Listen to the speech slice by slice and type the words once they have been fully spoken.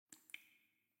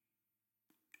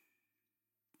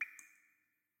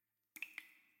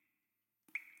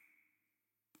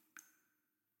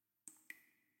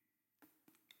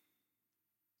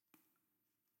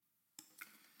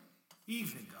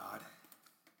Evening, God.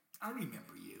 I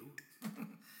remember you.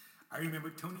 I remember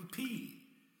Tony P.,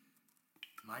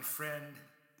 my friend,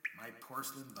 my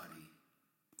porcelain buddy.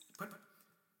 But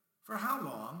for how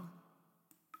long?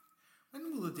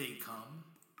 When will the day come,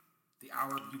 the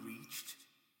hour be reached,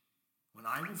 when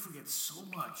I will forget so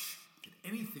much that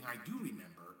anything I do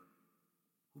remember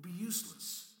will be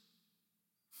useless?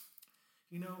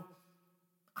 You know,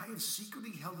 I have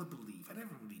secretly held a belief, I never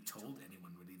really told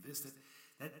anyone really this,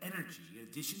 that energy, in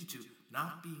addition to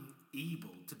not being able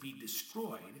to be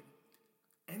destroyed,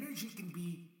 energy can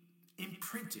be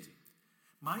imprinted.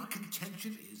 My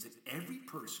contention is that every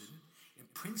person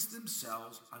imprints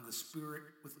themselves on the spirit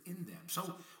within them.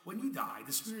 So when you die,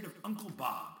 the spirit of Uncle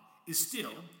Bob is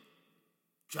still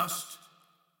just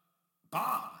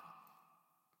Bob.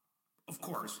 Of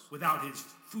course, without his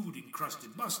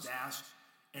food-encrusted mustache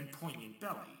and poignant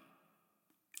belly.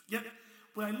 Yet,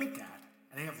 when I look at,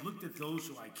 and I have looked at those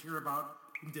who I care about,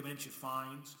 whom dementia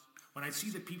finds, when I see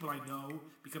the people I know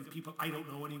become people I don't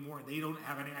know anymore and they don't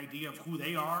have any idea of who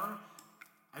they are,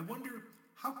 I wonder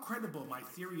how credible my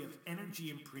theory of energy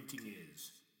imprinting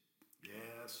is.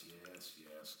 Yes.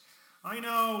 I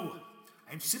know.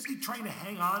 I'm simply trying to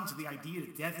hang on to the idea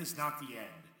that death is not the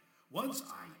end. Once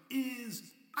I is,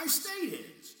 I stay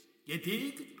is. You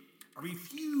dig? I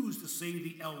refuse to say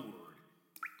the L word.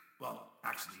 Well,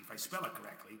 actually, if I spell it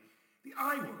correctly, the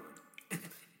I word.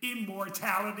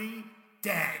 Immortality?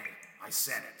 Dang, I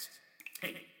said it.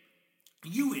 Hey,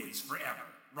 you is forever,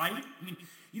 right? I mean,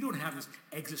 you don't have this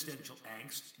existential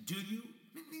angst, do you?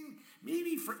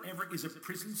 Maybe forever is a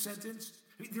prison sentence.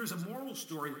 I mean, there's a moral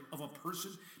story of a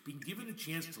person being given a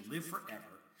chance to live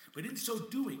forever, but in so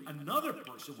doing, another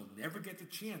person will never get the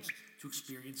chance to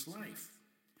experience life.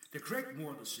 The correct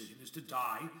moral decision is to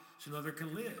die so another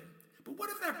can live. But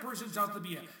what if that person's out to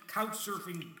be a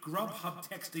couch-surfing, Grubhub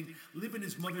texting, live in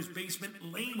his mother's basement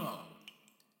lame-o?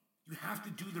 You have to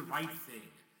do the right thing,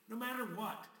 no matter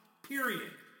what.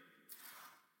 Period.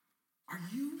 Are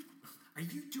you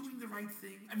doing the right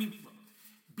thing? I mean, look,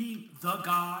 being the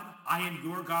God, I am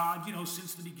your God,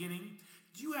 since the beginning.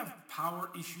 Do you have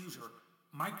power issues or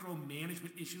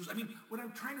micromanagement issues? I mean, what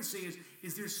I'm trying to say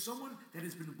is there someone that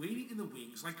has been waiting in the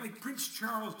wings, like Prince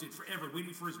Charles did forever,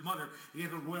 waiting for his mother to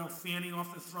get a royal fanning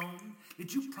off the throne?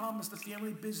 Did you promise the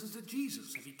family business to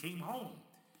Jesus if he came home?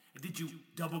 And did you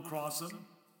double-cross him?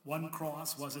 One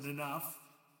cross wasn't enough?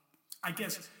 I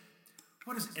guess,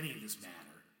 what does any of this matter?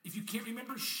 If you can't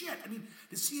remember shit, I mean,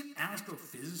 to see an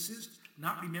astrophysicist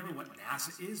not remember what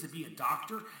NASA is, to be a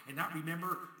doctor and not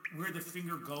remember where the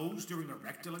finger goes during a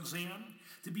rectal exam,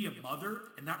 to be a mother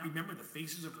and not remember the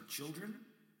faces of her children?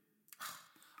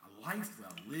 A life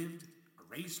well lived,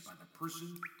 erased by the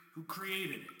person who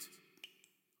created it.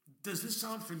 Does this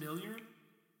sound familiar?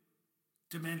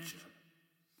 Dementia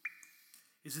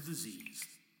is a disease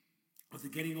of the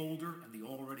getting older and the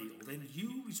already old. And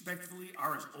you, respectfully,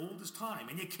 are as old as time,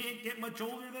 and you can't get much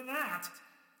older than that.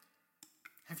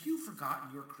 Have you forgotten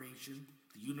your creation,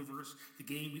 the universe, the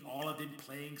game we all have been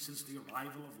playing since the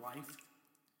arrival of life?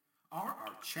 Are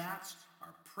our chats,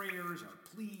 our prayers, our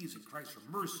pleas in Christ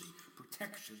for mercy,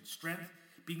 protection, strength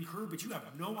being heard, but you have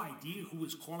no idea who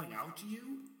is calling out to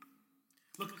you?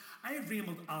 Look, I have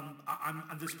rambled on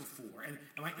this before, and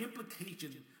my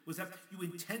implication was that you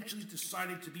intentionally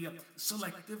decided to be a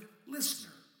selective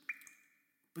listener.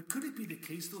 But could it be the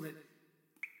case, though, that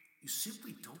you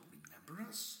simply don't remember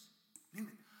us? I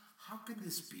mean, how can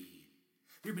this be?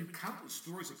 There have been countless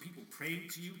stories of people praying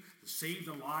to you to save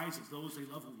the lives of those they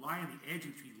love who lie on the edge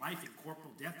between life and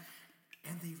corporal death,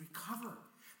 and they recover.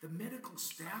 The medical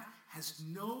staff has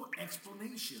no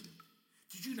explanation.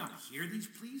 Did you not hear these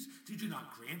pleas? Did you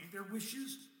not grant their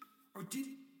wishes? Or did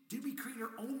we create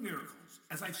our own miracles?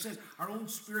 As I've said, our own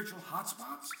spiritual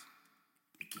hotspots?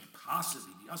 It can't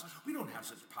possibly be us. We don't have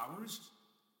such powers.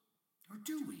 Or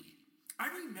do we? I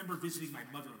remember visiting my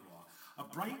mother-in-law, a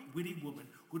bright, witty woman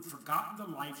who had forgotten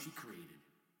the life she created.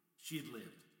 She had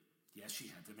lived. Yes, she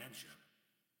had dementia.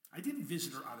 I didn't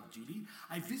visit her out of duty.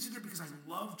 I visited her because I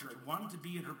loved her and wanted to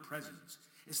be in her presence.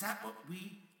 Is that what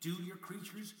we do, your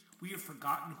creatures? We have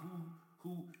forgotten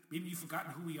maybe you've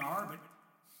forgotten who we are, but,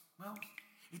 well,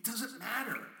 it doesn't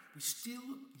matter. We still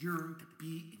yearn to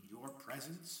be in your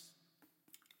presence.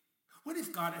 What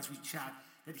if, God, as we chat,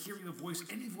 that hearing a voice,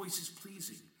 any voice is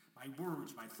pleasing? My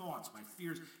words, my thoughts, my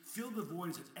fears fill the void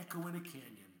as an echo in a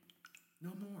canyon.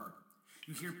 No more.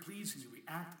 You hear please and you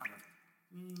react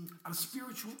on a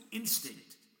spiritual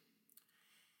instinct.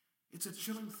 It's a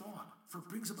chilling thought, for it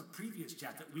brings up a previous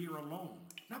chat that we are alone.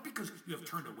 Not because you have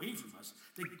turned away from us.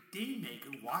 The game maker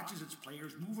watches its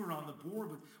players move around the board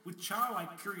with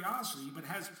childlike curiosity, but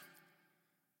has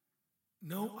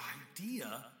no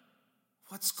idea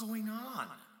what's going on.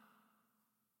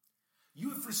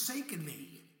 You have forsaken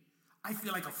me. I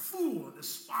feel like a fool and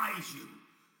despise you.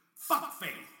 Fuck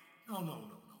faith. No.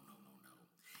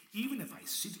 Even if I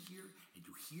sit here and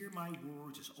you hear my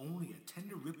words as only a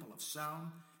tender ripple of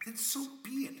sound, then so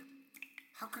be it.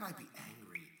 How could I be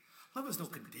angry? Love has no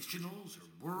conditionals or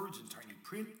words in tiny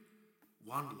print.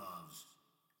 One loves.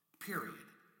 Period.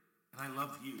 And I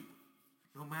love you.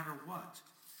 No matter what.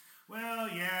 Well,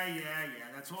 yeah,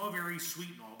 that's all very sweet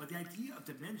and all, but the idea of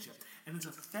dementia and its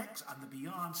effects on the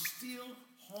beyond still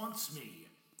haunts me.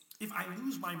 If I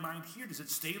lose my mind here, does it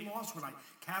stay lost when I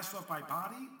cast off my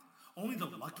body? Only the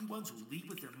lucky ones who leave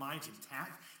with their minds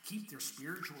intact keep their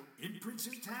spiritual imprints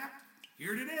intact?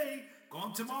 Here today,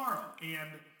 gone tomorrow, and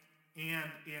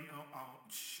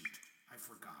shoot, I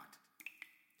forgot.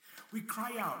 We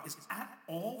cry out, is that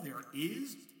all there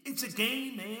is? It's a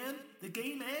game, man. The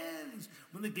game ends.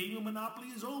 When the game of Monopoly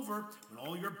is over, when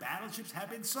all your battleships have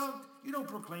been sunk, you don't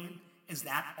proclaim, is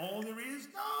that all there is?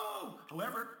 No.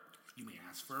 However, you may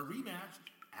ask for a rematch,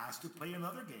 ask to play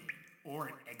another game, or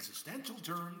in existential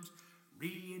terms,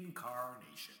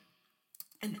 reincarnation.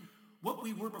 And what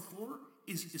we were before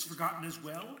is forgotten as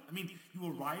well. I mean,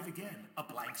 you arrive again, a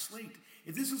blank slate.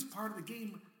 If this is part of the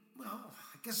game, well,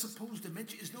 I guess suppose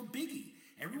dementia is no biggie.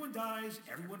 Everyone dies,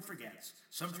 everyone forgets.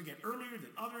 Some forget earlier than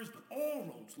others, but all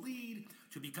roads lead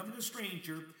to becoming a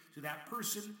stranger to that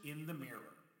person in the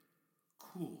mirror.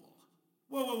 Cool.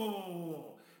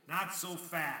 Whoa. Not so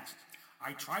fast.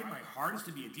 I tried my hardest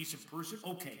to be a decent person.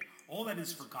 Okay, all that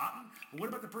is forgotten. But what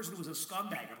about the person who was a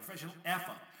scumbag, a professional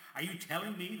F-up? Are you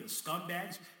telling me the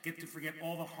scumbags get to forget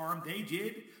all the harm they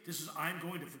did just as I'm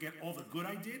going to forget all the good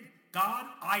I did? God,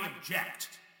 I object.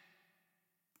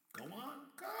 Go on.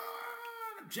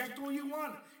 Object all you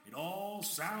want. It all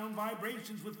sound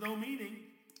vibrations with no meaning.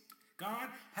 God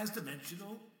has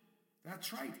dimensional,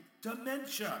 that's right,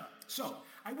 dementia. So,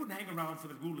 I wouldn't hang around for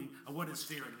the ruling of what is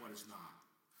fair and what is not.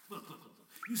 Look.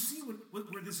 You see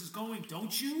where this is going,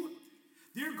 don't you?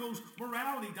 There goes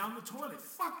morality down the toilet.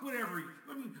 Fuck whatever.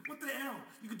 What the hell?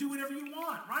 You can do whatever you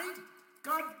want, right?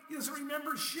 God, he doesn't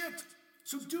remember shit.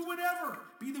 So do whatever.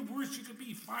 Be the worst you can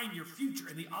be. Find your future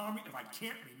in the army if I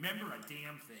can't remember a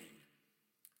damn thing.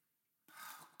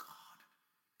 Oh, God.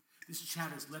 This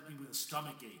chat has left me with a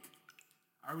stomachache.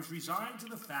 I was resigned to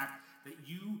the fact that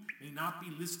you may not be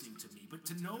listening to me, but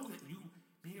to know that you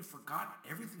may have forgotten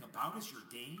everything about us, your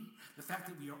game, the fact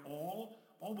that we are all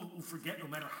will forget no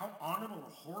matter how honorable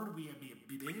or horrid we have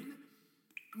been.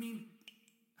 I mean,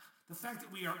 the fact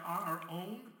that we are on our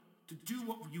own to do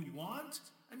what you want.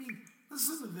 I mean,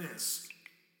 listen to this.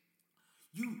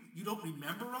 You don't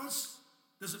remember us?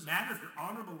 Does it matter if you're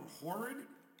honorable or horrid?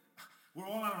 We're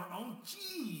all on our own?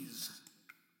 Jeez.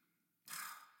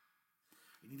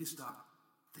 You need to stop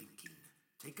thinking.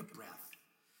 Take a breath.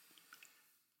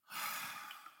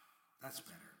 That's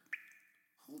better.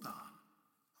 Hold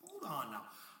on now.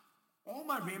 All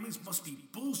my ramblings must be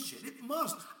bullshit. It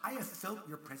must. I have felt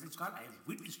your presence, God. I have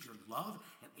witnessed your love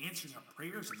and answering our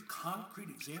prayers and concrete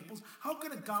examples. How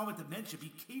can a God with dementia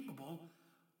be capable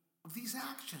of these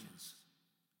actions?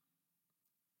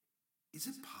 Is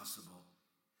it possible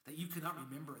that you cannot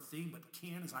remember a thing but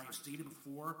can, as I have stated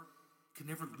before, can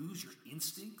never lose your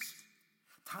instincts?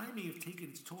 Time may have taken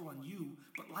its toll on you,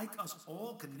 but like us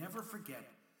all can never forget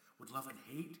what love and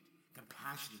hate,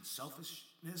 compassion and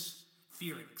selfishness,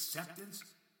 fear and acceptance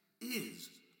is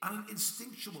on an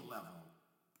instinctual level.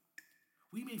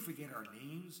 We may forget our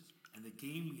names and the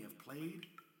game we have played,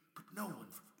 but no one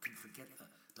can forget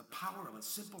the power of a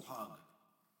simple hug.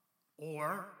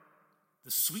 Or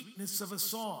the sweetness of a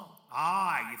song.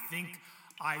 You think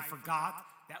I forgot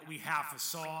that we have a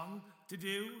song to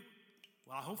do?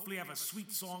 Well, hopefully I have a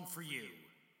sweet song for you.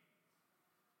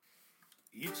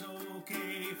 It's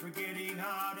okay forgetting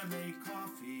how to make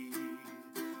coffee.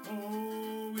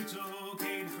 Oh, it's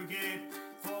okay to forget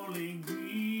falling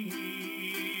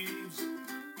leaves.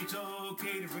 It's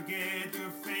okay to forget your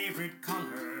favorite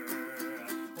color.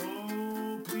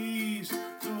 Oh, please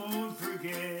don't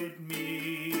forget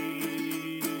me.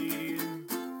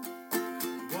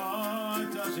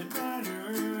 What does it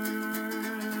matter?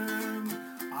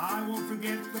 I won't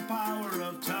forget the power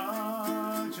of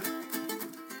touch.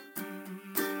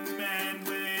 And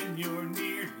when you're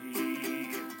near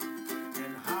me,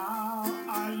 and how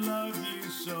I love you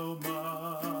so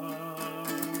much.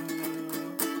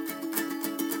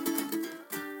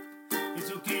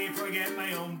 It's okay to forget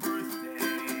my own birthday.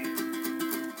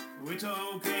 It's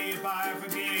okay if I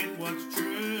forget what's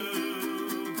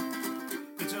true.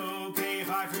 It's okay if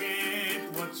I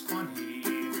forget what's funny.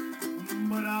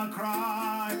 But I'll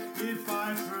cry if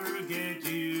I forget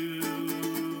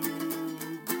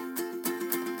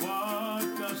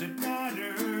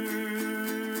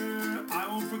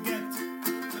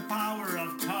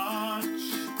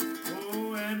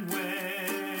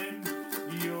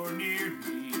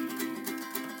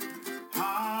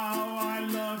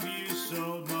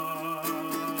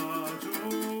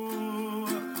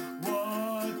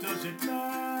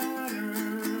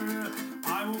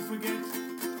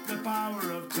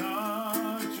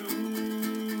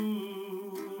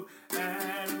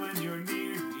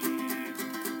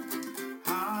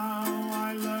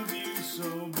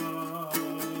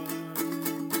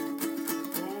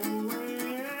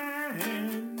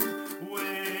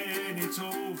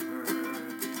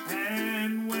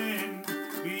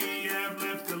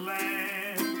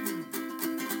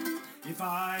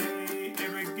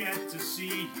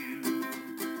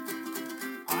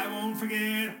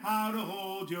forget how to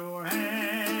hold your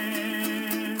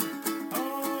hand.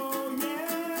 Oh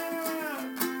yeah,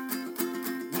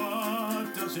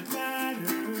 what does it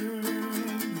matter?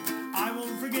 I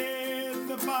won't forget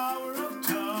the power of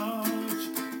touch.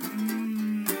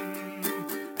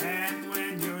 And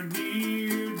when you're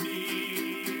near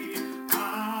me,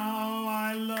 how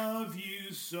I love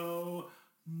you so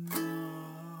much.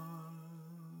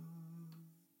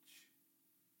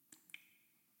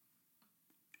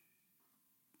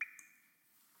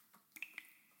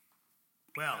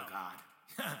 Well, God,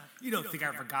 you don't think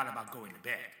I forgot about going to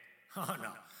bed. Oh,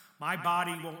 no. My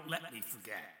body won't let me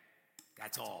forget.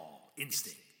 That's all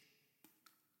instinct.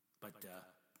 But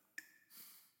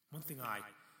one thing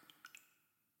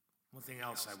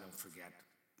else I won't forget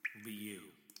will be you.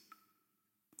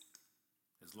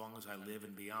 As long as I live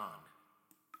and beyond,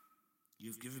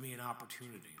 you've given me an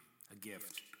opportunity, a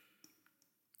gift.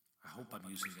 I hope I'm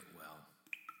using it well.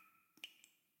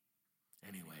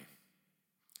 Anyway,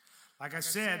 like I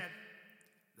said,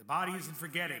 the body isn't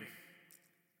forgetting.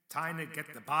 Time to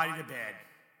get the body to bed.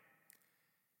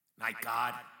 Night,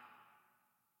 God.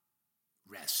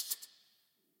 Rest.